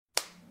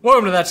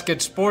Welcome to That's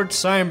Good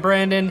Sports. I'm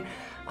Brandon.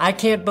 I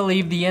can't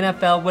believe the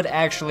NFL would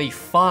actually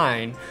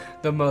fine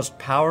the most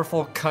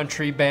powerful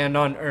country band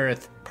on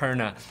earth,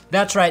 Perna.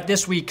 That's right,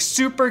 this week's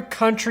super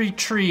country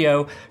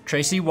trio,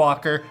 Tracy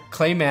Walker,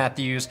 Clay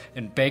Matthews,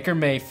 and Baker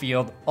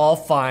Mayfield, all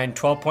fined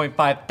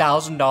 $12.5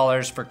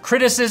 thousand for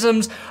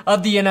criticisms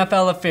of the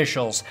NFL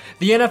officials.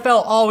 The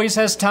NFL always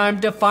has time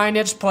to fine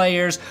its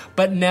players,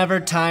 but never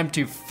time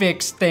to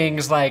fix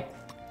things like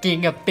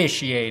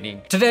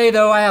officiating. Today,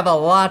 though, I have a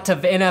lot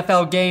of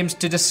NFL games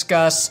to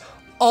discuss,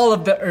 all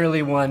of the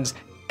early ones,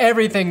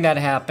 everything that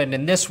happened,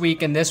 and this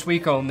week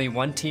only,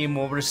 one team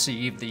will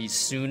receive the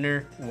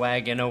Sooner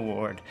Wagon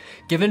Award,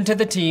 given to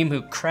the team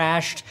who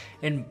crashed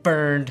and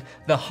burned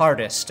the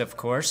hardest, of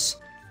course.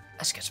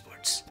 Let's get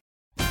sports.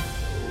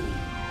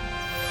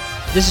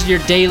 This is your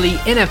daily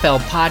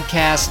NFL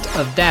podcast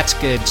of That's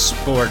Good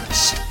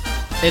Sports.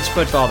 It's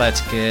football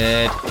that's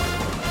good.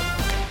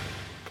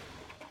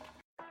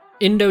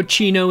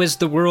 Indochino is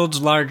the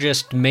world's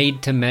largest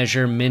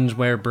made-to-measure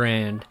menswear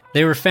brand.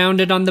 They were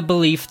founded on the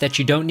belief that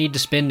you don't need to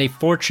spend a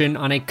fortune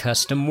on a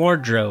custom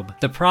wardrobe.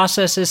 The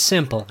process is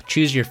simple.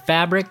 Choose your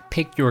fabric,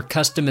 pick your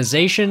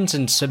customizations,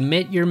 and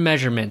submit your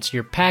measurements.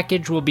 Your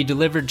package will be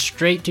delivered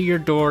straight to your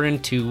door in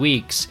 2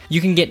 weeks.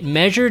 You can get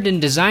measured and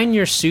design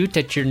your suit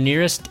at your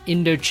nearest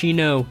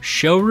Indochino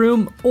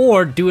showroom,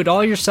 or do it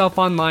all yourself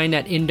online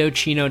at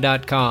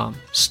Indochino.com.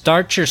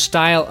 Start your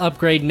style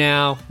upgrade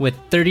now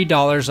with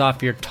 $30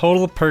 off your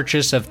total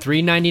purchase of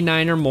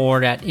 $3.99 or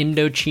more at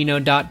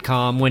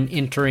Indochino.com when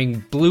entering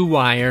Blue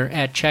Wire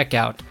at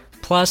checkout,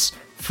 plus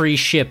free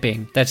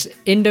shipping. That's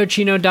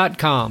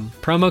Indochino.com.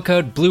 Promo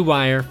code Blue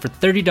Wire for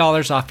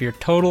 $30 off your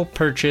total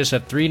purchase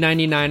of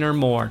 $3.99 or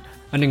more.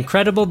 An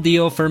incredible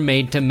deal for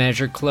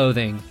made-to-measure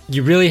clothing.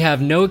 You really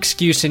have no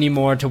excuse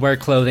anymore to wear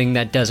clothing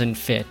that doesn't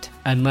fit,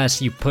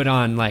 unless you put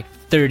on like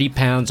 30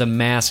 pounds of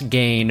mass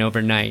gain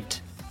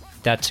overnight.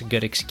 That's a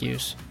good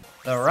excuse.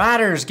 The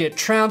Riders get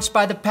trounced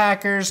by the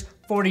Packers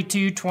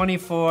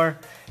 42-24,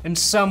 and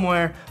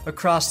somewhere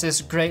across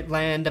this great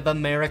land of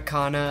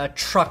Americana, a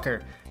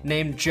trucker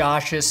named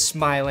Josh is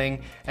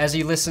smiling as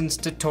he listens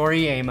to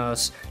Tori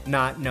Amos,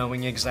 not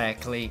knowing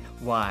exactly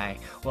why.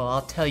 Well,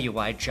 I'll tell you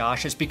why,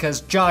 Josh. It's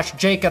because Josh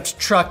Jacobs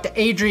trucked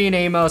Adrian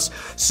Amos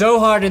so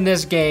hard in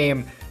this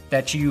game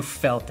that you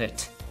felt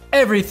it.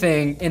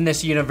 Everything in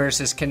this universe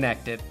is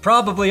connected.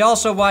 Probably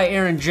also why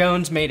Aaron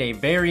Jones made a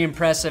very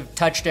impressive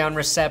touchdown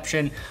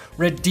reception,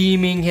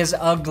 redeeming his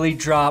ugly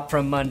drop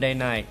from Monday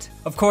night.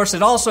 Of course,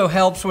 it also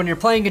helps when you're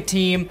playing a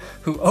team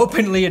who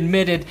openly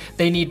admitted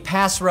they need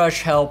pass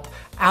rush help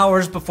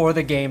hours before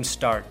the game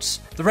starts.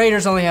 The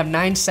Raiders only have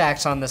 9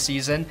 sacks on the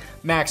season.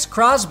 Max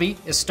Crosby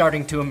is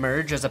starting to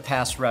emerge as a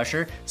pass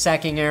rusher,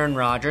 sacking Aaron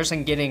Rodgers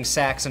and getting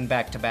sacks in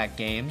back-to-back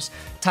games.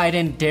 Tight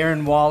end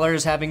Darren Waller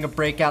is having a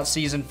breakout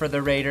season for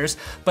the Raiders,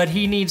 but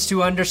he needs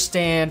to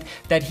understand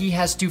that he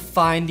has to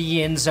find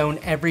the end zone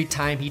every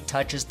time he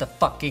touches the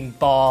fucking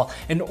ball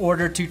in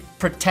order to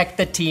protect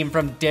the team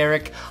from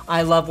Derek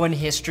I Love When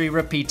History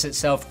Repeats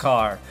Itself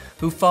Carr,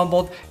 who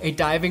fumbled a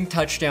diving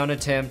touchdown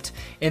attempt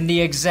in the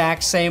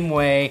exact same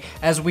way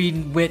as we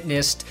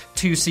witnessed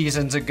 2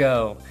 seasons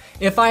ago.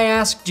 If I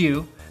asked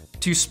you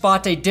to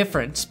spot a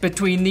difference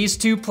between these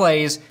two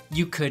plays,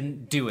 you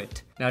couldn't do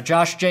it. Now,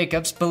 Josh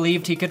Jacobs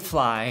believed he could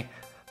fly,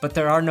 but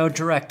there are no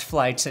direct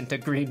flights into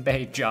Green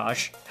Bay,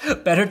 Josh.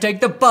 Better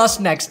take the bus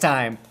next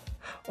time.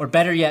 Or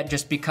better yet,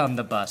 just become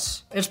the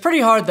bus. It's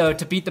pretty hard, though,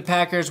 to beat the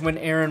Packers when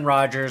Aaron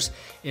Rodgers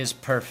is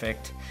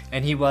perfect.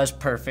 And he was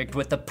perfect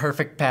with the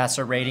perfect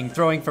passer rating,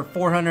 throwing for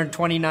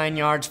 429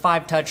 yards,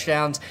 5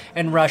 touchdowns,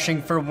 and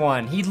rushing for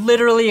 1. He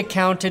literally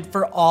accounted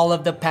for all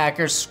of the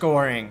Packers'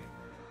 scoring.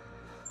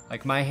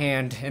 Like my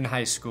hand in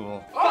high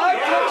school.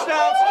 5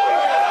 touchdowns!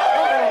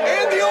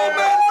 And the old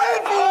man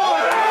ran for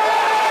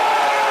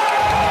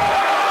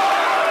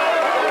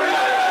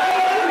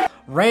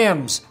 1!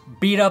 Rams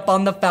beat up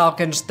on the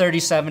Falcons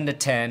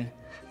 37-10.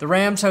 The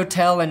Rams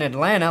Hotel in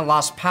Atlanta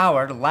lost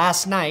power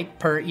last night,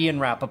 per Ian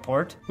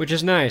Rappaport. Which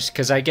is nice,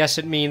 because I guess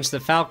it means the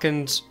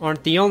Falcons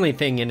aren't the only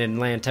thing in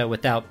Atlanta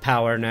without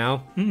power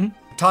now.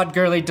 Todd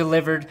Gurley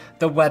delivered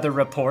the weather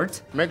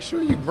report. Make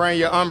sure you bring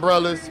your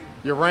umbrellas,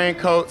 your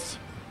raincoats,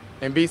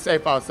 and be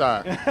safe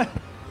outside.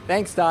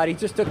 Thanks, Todd. He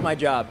just took my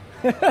job.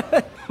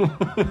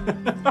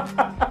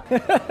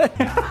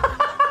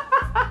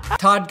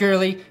 Todd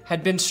Gurley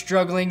had been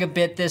struggling a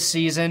bit this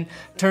season.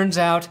 Turns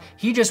out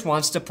he just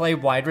wants to play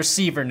wide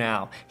receiver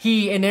now.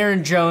 He and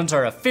Aaron Jones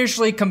are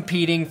officially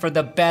competing for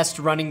the best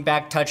running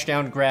back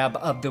touchdown grab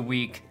of the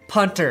week.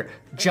 Punter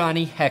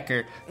Johnny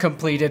Hekker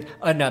completed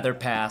another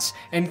pass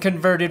and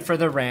converted for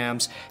the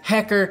Rams.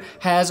 Hekker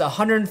has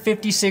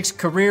 156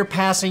 career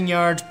passing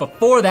yards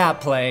before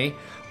that play,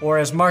 or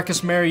as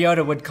Marcus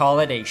Mariota would call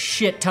it, a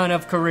shit ton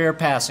of career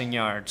passing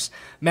yards.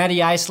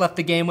 Matty Ice left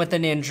the game with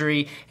an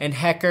injury, and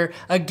Hekker,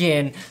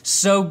 again,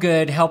 so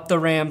good, helped the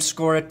Rams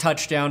score a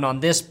touchdown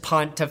on this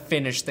punt to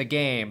finish the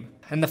game.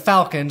 And the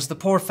Falcons, the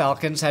poor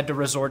Falcons, had to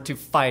resort to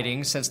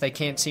fighting since they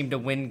can't seem to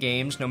win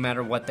games no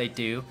matter what they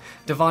do.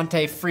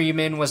 Devontae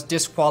Freeman was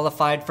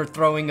disqualified for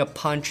throwing a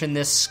punch in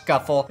this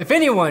scuffle. If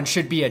anyone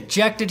should be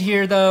ejected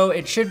here, though,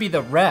 it should be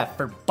the ref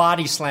for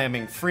body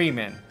slamming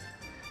Freeman.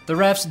 The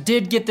refs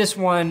did get this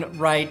one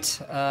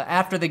right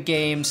after the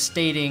game,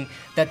 stating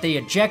that they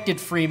ejected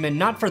Freeman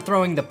not for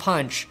throwing the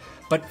punch,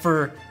 but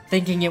for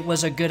thinking it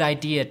was a good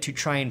idea to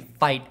try and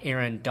fight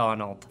Aaron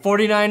Donald.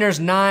 49ers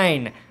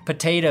 9,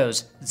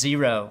 Potatoes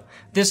 0.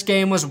 This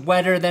game was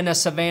wetter than a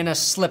Savannah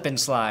slip and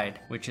slide,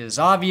 which is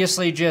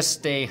obviously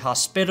just a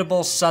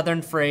hospitable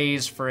southern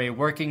phrase for a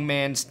working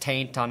man's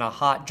taint on a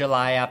hot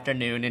July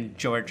afternoon in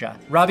Georgia.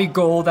 Robbie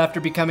Gould, after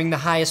becoming the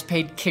highest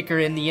paid kicker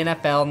in the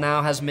NFL,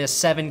 now has missed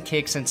 7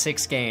 kicks in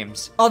 6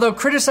 games. Although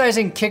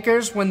criticizing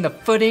kickers when the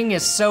footing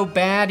is so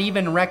bad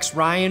even Rex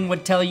Ryan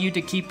would tell you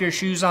to keep your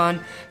shoes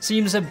on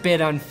seems a bit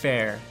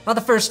unfair. Well,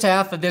 the first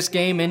half of this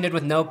game ended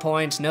with no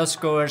points, no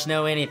scores,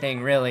 no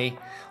anything really.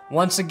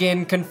 Once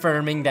again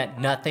confirming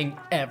that nothing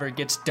ever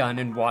gets done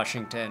in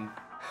Washington.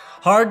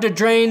 Hard to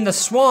drain the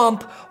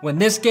swamp when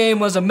this game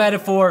was a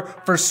metaphor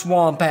for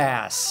swamp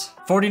ass.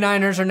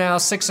 49ers are now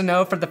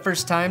 6-0 for the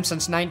first time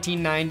since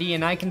 1990,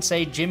 and I can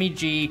say Jimmy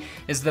G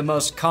is the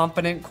most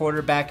confident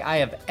quarterback I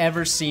have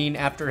ever seen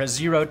after a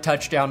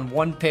 0-touchdown,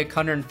 1-pick,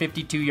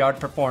 152-yard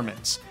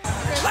performance.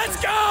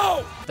 Let's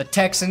go! The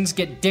Texans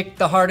get dicked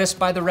the hardest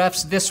by the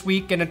refs this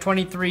week in a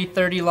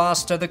 23-30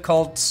 loss to the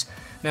Colts.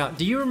 Now,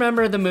 do you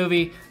remember the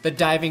movie The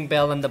Diving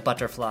Bell and the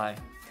Butterfly?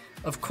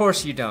 Of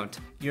course you don't.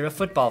 You're a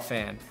football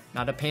fan,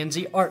 not a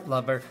pansy art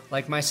lover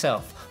like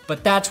myself.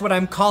 But that's what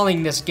I'm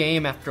calling this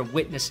game after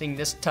witnessing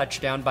this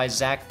touchdown by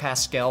Zach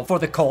Pascal for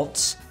the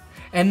Colts.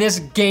 And this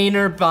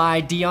gainer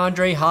by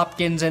DeAndre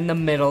Hopkins in the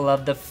middle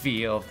of the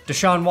field.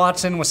 Deshaun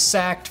Watson was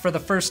sacked for the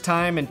first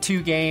time in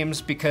 2 games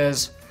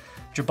because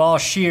Jabal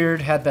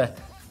Sheard had the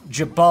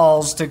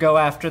Jabals to go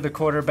after the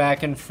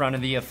quarterback in front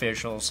of the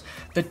officials.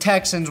 The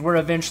Texans were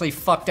eventually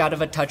fucked out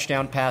of a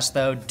touchdown pass,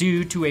 though,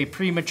 due to a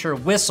premature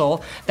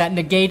whistle that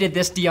negated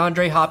this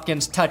DeAndre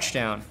Hopkins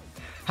touchdown.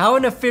 How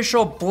an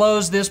official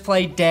blows this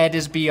play dead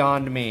is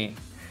beyond me.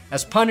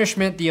 As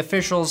punishment, the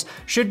officials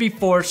should be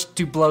forced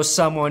to blow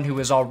someone who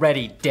is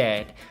already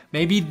dead.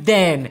 Maybe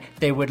then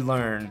they would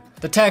learn.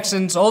 The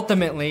Texans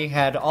ultimately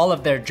had all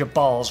of their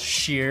Jabals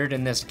sheared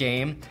in this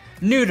game,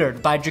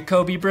 neutered by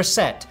Jacoby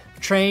Brissett,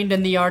 trained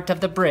in the art of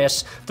the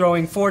bris,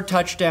 throwing 4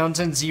 touchdowns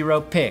and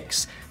 0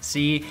 picks.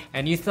 See,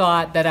 and you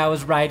thought that I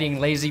was writing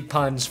lazy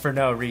puns for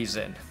no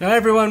reason. Now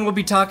everyone will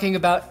be talking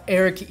about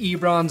Eric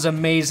Ebron's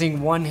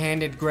amazing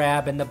one-handed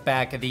grab in the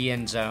back of the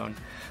end zone.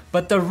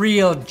 But the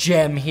real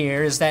gem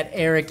here is that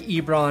Eric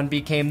Ebron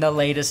became the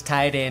latest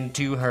tight end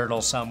to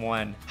hurdle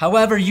someone.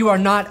 However, you are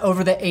not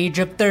over the age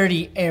of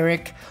 30,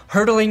 Eric.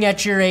 Hurdling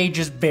at your age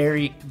is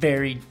very,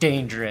 very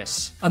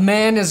dangerous. A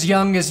man as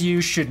young as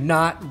you should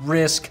not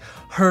risk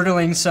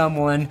hurdling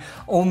someone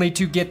only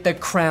to get the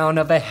crown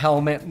of a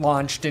helmet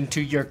launched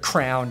into your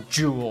crown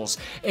jewels,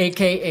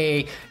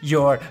 aka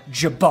your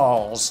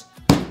jabals.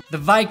 The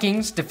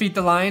Vikings defeat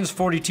the Lions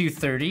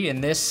 42-30,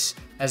 and this,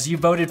 as you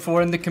voted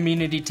for in the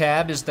community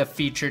tab, is the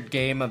featured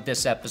game of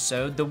this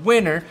episode. The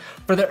winner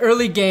for the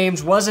early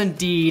games was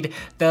indeed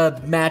the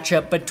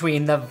matchup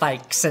between the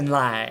Vikes and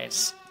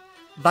Lies.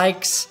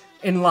 Vikes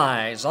and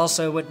lies,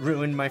 also what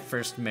ruined my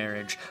first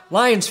marriage.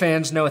 Lions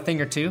fans know a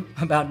thing or two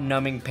about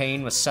numbing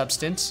pain with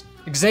substance.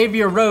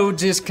 Xavier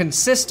Rhodes is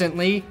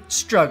consistently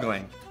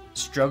struggling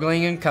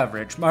in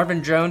coverage.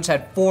 Marvin Jones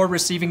had 4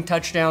 receiving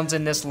touchdowns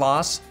in this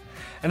loss,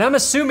 and I'm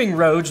assuming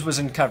Rhodes was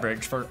in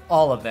coverage for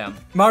all of them.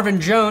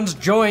 Marvin Jones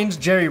joins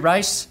Jerry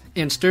Rice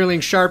and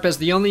Sterling Sharp as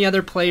the only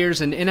other players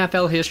in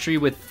NFL history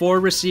with 4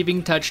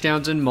 receiving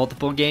touchdowns in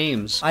multiple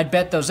games. I'd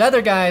bet those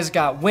other guys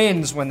got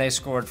wins when they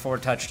scored 4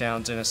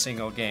 touchdowns in a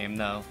single game,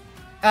 though.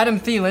 Adam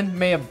Thielen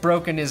may have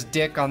broken his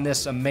dick on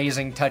this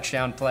amazing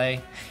touchdown play.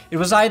 It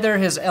was either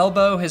his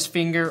elbow, his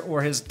finger,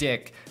 or his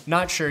dick.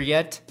 Not sure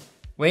yet.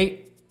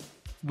 Wait,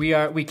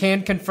 we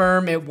can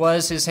confirm it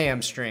was his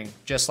hamstring,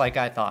 just like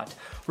I thought.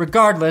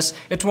 Regardless,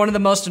 it's one of the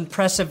most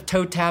impressive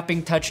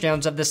toe-tapping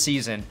touchdowns of the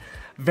season.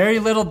 Very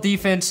little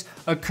defense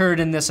occurred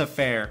in this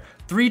affair.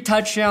 3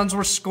 touchdowns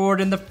were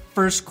scored in the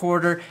first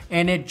quarter,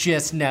 and it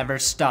just never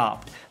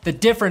stopped. The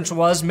difference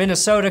was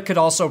Minnesota could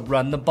also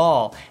run the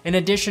ball. In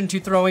addition to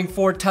throwing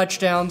 4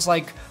 touchdowns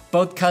like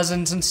both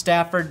Cousins and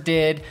Stafford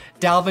did,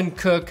 Dalvin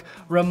Cook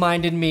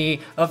reminded me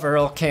of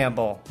Earl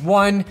Campbell.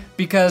 1,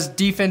 because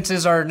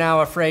defenses are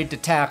now afraid to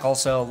tackle,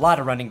 so a lot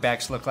of running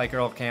backs look like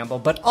Earl Campbell,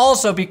 but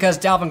also because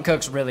Dalvin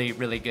Cook's really,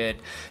 really good.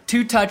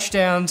 2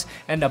 touchdowns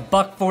and a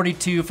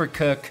 $142 for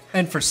Cook.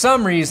 And for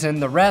some reason,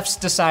 the refs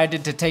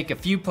decided to take a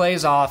few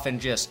plays off and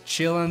just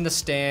chill in the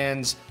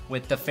stands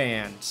with the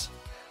fans.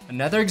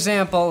 Another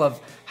example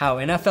of how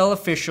NFL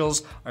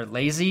officials are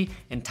lazy,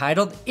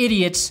 entitled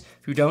idiots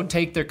who don't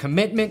take their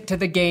commitment to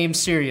the game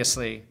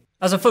seriously.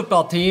 As a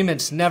football team,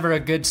 it's never a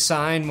good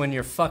sign when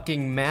your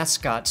fucking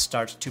mascot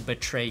starts to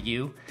betray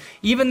you.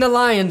 Even the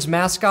Lions'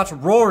 mascot,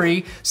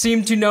 Rory,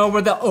 seemed to know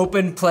where the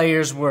open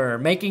players were,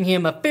 making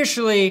him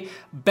officially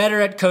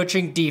better at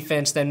coaching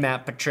defense than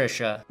Matt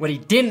Patricia. What he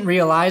didn't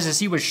realize is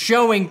he was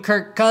showing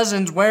Kirk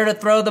Cousins where to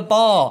throw the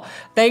ball.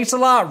 Thanks a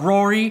lot,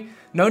 Rory.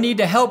 No need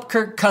to help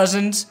Kirk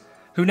Cousins,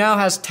 who now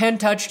has 10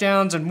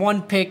 touchdowns and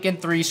 1 pick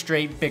and 3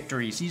 straight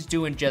victories. He's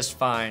doing just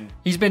fine.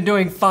 He's been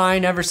doing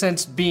fine ever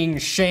since being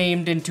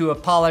shamed into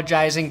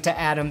apologizing to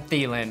Adam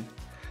Thielen.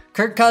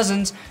 Kirk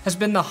Cousins has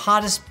been the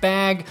hottest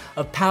bag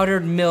of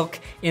powdered milk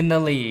in the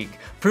league,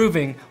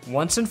 proving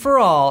once and for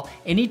all,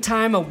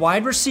 anytime a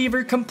wide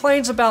receiver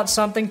complains about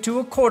something to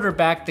a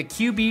quarterback, the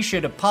QB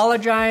should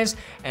apologize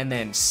and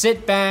then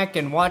sit back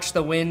and watch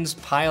the wins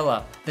pile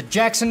up. The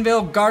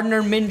Jacksonville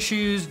Gardner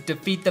Minshews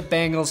defeat the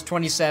Bengals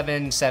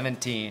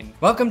 27-17.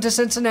 Welcome to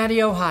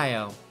Cincinnati,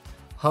 Ohio,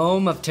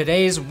 home of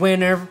today's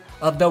winner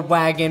of the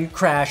Wagon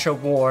Crash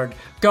Award,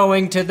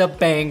 going to the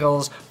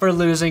Bengals for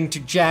losing to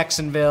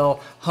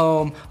Jacksonville,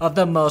 home of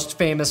the most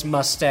famous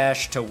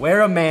mustache to wear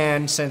a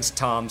man since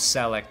Tom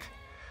Selleck.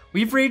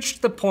 We've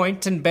reached the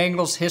point in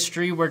Bengals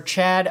history where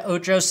Chad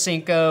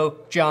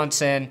Ochocinco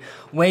Johnson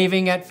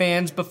waving at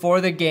fans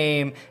before the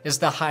game is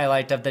the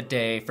highlight of the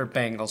day for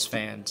Bengals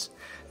fans.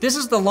 This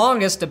is the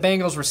longest a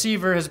Bengals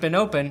receiver has been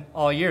open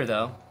all year,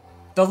 though.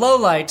 The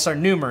lowlights are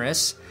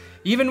numerous.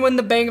 Even when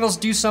the Bengals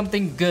do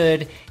something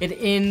good, it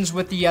ends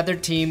with the other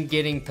team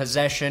getting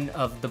possession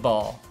of the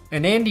ball.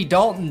 And Andy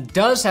Dalton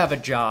does have a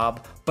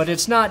job, but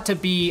it's not to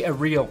be a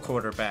real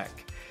quarterback.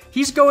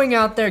 He's going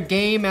out there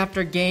game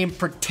after game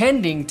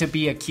pretending to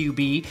be a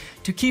QB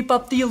to keep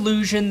up the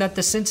illusion that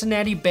the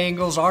Cincinnati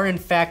Bengals are in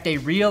fact a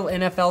real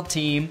NFL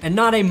team and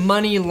not a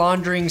money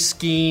laundering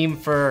scheme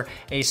for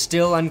a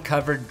still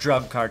uncovered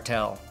drug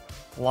cartel.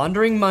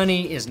 Laundering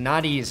money is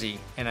not easy,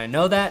 and I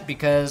know that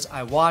because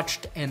I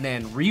watched and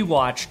then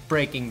rewatched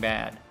Breaking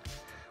Bad.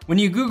 When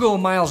you Google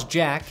Miles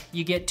Jack,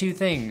 you get 2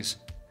 things.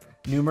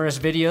 Numerous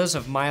videos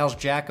of Miles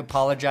Jack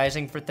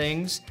apologizing for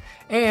things,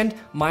 and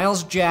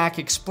Miles Jack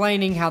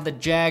explaining how the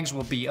Jags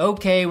will be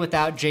okay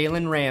without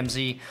Jalen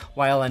Ramsey,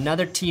 while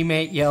another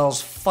teammate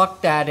yells,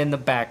 "Fuck that," in the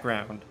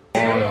background.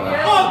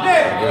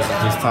 I guess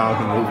it's just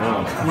time to move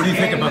on. What do you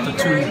think about the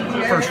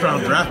 2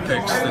 first-round draft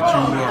picks that you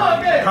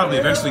are probably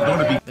eventually going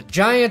to be? The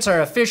Giants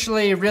are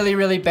officially really,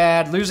 really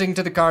bad, losing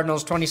to the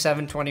Cardinals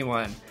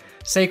 27-21.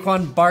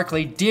 Saquon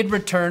Barkley did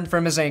return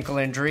from his ankle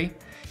injury.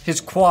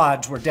 His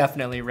quads were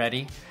definitely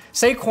ready.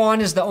 Saquon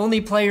is the only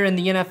player in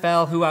the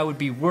NFL who I would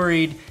be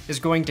worried is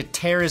going to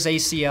tear his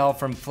ACL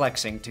from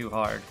flexing too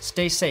hard.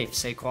 Stay safe,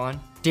 Saquon.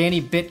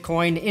 Danny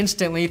Bitcoin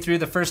instantly threw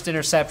the first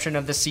interception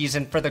of the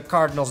season for the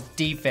Cardinals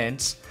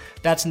defense.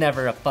 That's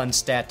never a fun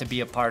stat to be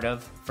a part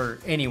of for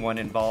anyone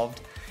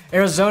involved.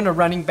 Arizona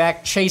running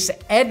back Chase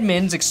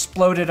Edmonds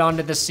exploded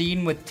onto the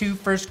scene with 2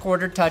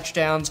 first-quarter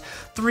touchdowns,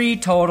 3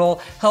 total,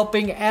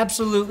 helping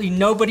absolutely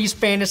nobody's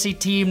fantasy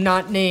team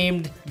not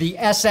named the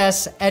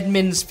SS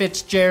Edmonds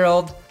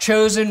Fitzgerald,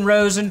 Chosen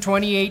Rose in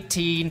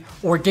 2018,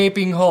 or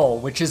Gaping Hole,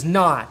 which is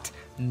not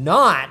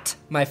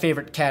my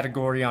favorite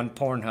category on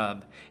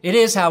Pornhub. It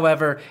is,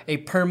 however, a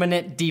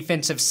permanent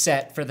defensive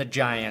set for the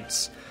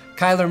Giants.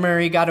 Kyler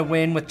Murray got a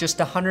win with just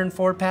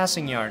 104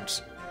 passing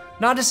yards.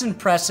 Not as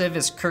impressive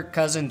as Kirk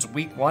Cousins'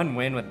 Week 1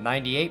 win with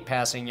 98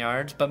 passing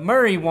yards, but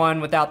Murray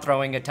won without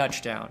throwing a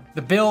touchdown.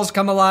 The Bills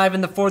come alive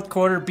in the 4th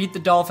quarter, beat the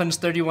Dolphins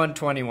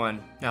 31-21.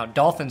 Now,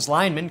 Dolphins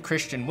lineman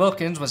Christian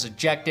Wilkins was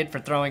ejected for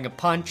throwing a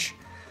punch,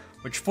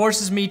 which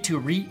forces me to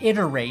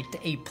reiterate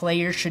a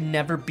player should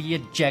never be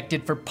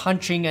ejected for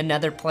punching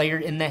another player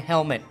in the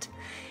helmet.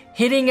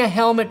 Hitting a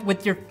helmet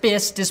with your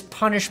fist is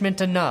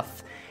punishment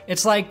enough.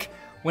 It's like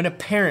when a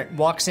parent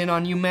walks in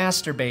on you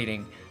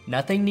masturbating.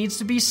 Nothing needs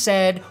to be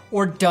said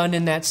or done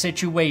in that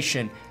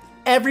situation.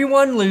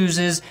 Everyone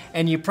loses,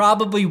 and you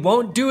probably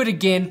won't do it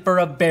again for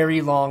a very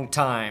long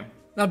time.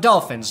 Now,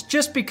 Dolphins,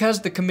 just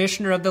because the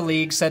commissioner of the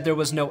league said there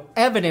was no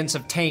evidence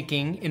of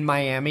tanking in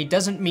Miami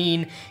doesn't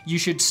mean you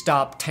should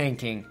stop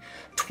tanking.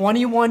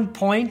 21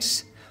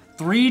 points?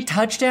 3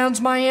 touchdowns,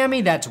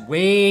 Miami? That's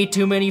way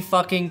too many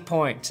fucking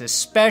points,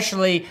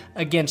 especially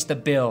against the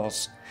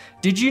Bills.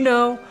 Did you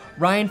know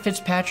Ryan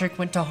Fitzpatrick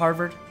went to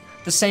Harvard?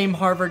 The same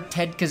Harvard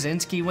Ted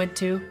Kaczynski went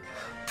to?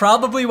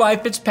 Probably why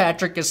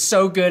Fitzpatrick is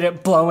so good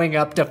at blowing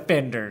up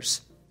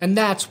defenders. And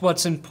that's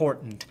what's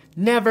important.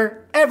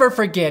 Never, ever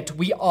forget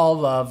we all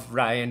love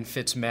Ryan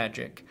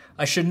Fitzmagic.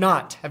 I should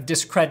not have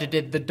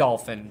discredited the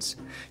Dolphins.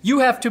 You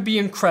have to be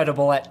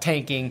incredible at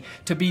tanking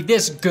to be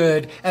this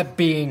good at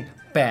being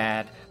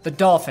bad. The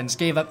Dolphins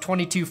gave up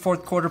 22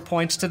 fourth-quarter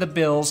points to the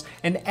Bills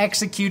and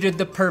executed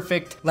the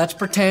perfect let's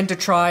pretend to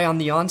try on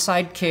the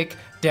onside kick,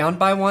 down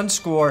by 1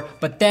 score,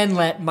 but then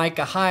let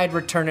Micah Hyde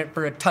return it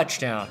for a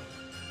touchdown.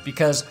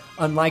 Because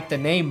unlike the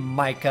name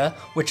Micah,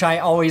 which I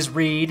always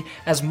read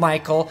as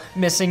Michael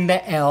missing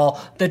the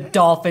L, the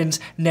Dolphins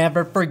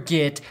never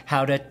forget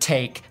how to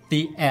take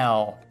the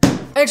L.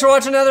 Thanks for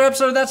watching another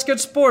episode of That's Good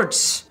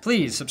Sports.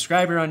 Please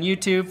subscribe here on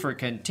YouTube for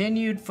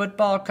continued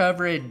football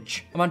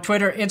coverage. I'm on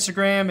Twitter,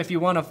 Instagram, if you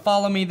want to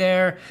follow me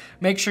there.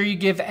 Make sure you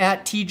give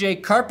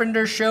 @TJ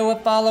Carpenter Show a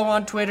follow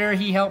on Twitter.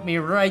 He helped me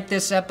write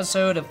this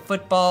episode of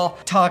Football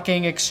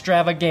Talking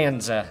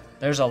Extravaganza.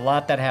 There's a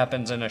lot that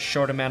happens in a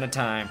short amount of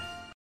time.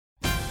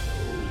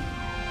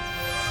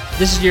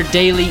 This is your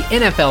daily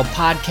NFL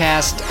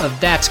podcast of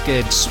That's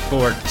Good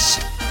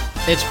Sports.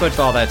 It's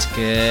football that's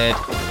good.